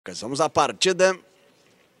Vamos à partida.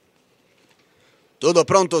 Tudo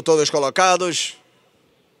pronto, todos colocados.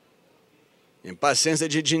 Impaciência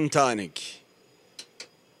de Gin Tonic.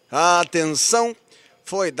 Atenção.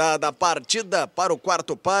 Foi dada a partida para o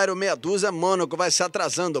quarto páreo, meia dúzia, Mônaco vai se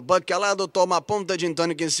atrasando, Buck alado, toma a ponta, Gin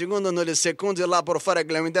Tonic em segundo, no segundo e lá por fora,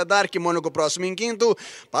 GA01 in the Dark, Mônaco próximo em quinto,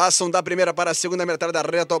 passam da primeira para a segunda metade da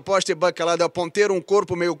reta oposta e Buck alado é o ponteiro, um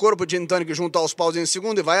corpo, meio corpo, Gin Tonic junto aos paus em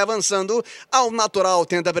segundo e vai avançando ao natural,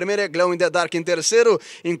 tenta a primeira, GA01 in the Dark em terceiro,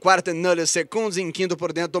 em quarto, no segundo, em quinto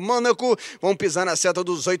por dentro, Mônaco, vão pisar na seta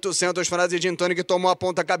dos 800, frase Gin Tonic tomou a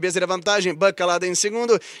ponta, cabeça de vantagem, Buck alado em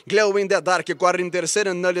segundo, GA01 in the Dark corre em terceiro,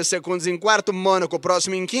 no segundos em quarto, Mônaco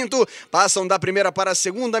próximo em quinto, passam da primeira para a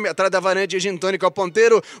segunda, metade da variante, Gin Tonic ao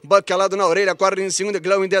ponteiro, Buck alado na orelha, corre em segundo,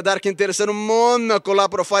 GA01 in the Dark em terceiro, Mônaco lá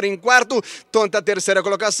por fora em quarto, tonta a terceira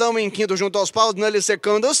colocação, em quinto junto aos paus, no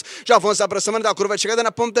segundos, já vão se aproximando da curva de chegada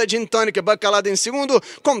na ponta, Gin Tonic, Buck alado em segundo,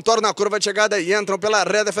 contorna a curva de chegada e entram pela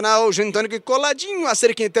reta final, Gin Tonic coladinho, a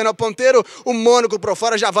cerquinha ao ponteiro, o Mônaco por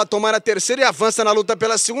fora já vai tomar a terceira e avança na luta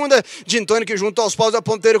pela segunda, Gin Tonic junto aos paus ao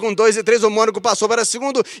ponteiro com 2 e 3, o Mônaco passou para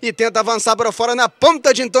segundo, e tenta avançar para fora na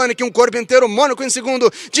ponta, Gin Tonic, um corpo inteiro, Mônaco em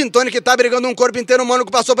segundo, Gin Tonic tá brigando um corpo inteiro, Mônaco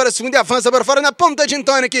passou para segundo e avança para fora na ponta, Gin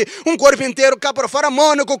Tonic, um corpo inteiro, cá para fora,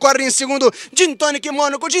 Mônaco corre em segundo, Gin Tonic,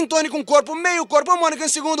 Mônaco, Gin Tonic, um corpo, meio corpo, Mônaco em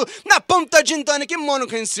segundo, na ponta, Gin Tonic,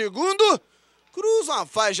 Mônaco em segundo, cruzam a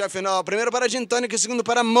faixa final, primeiro para Gin Tonic, segundo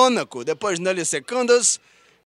para Mônaco, depois no segundos,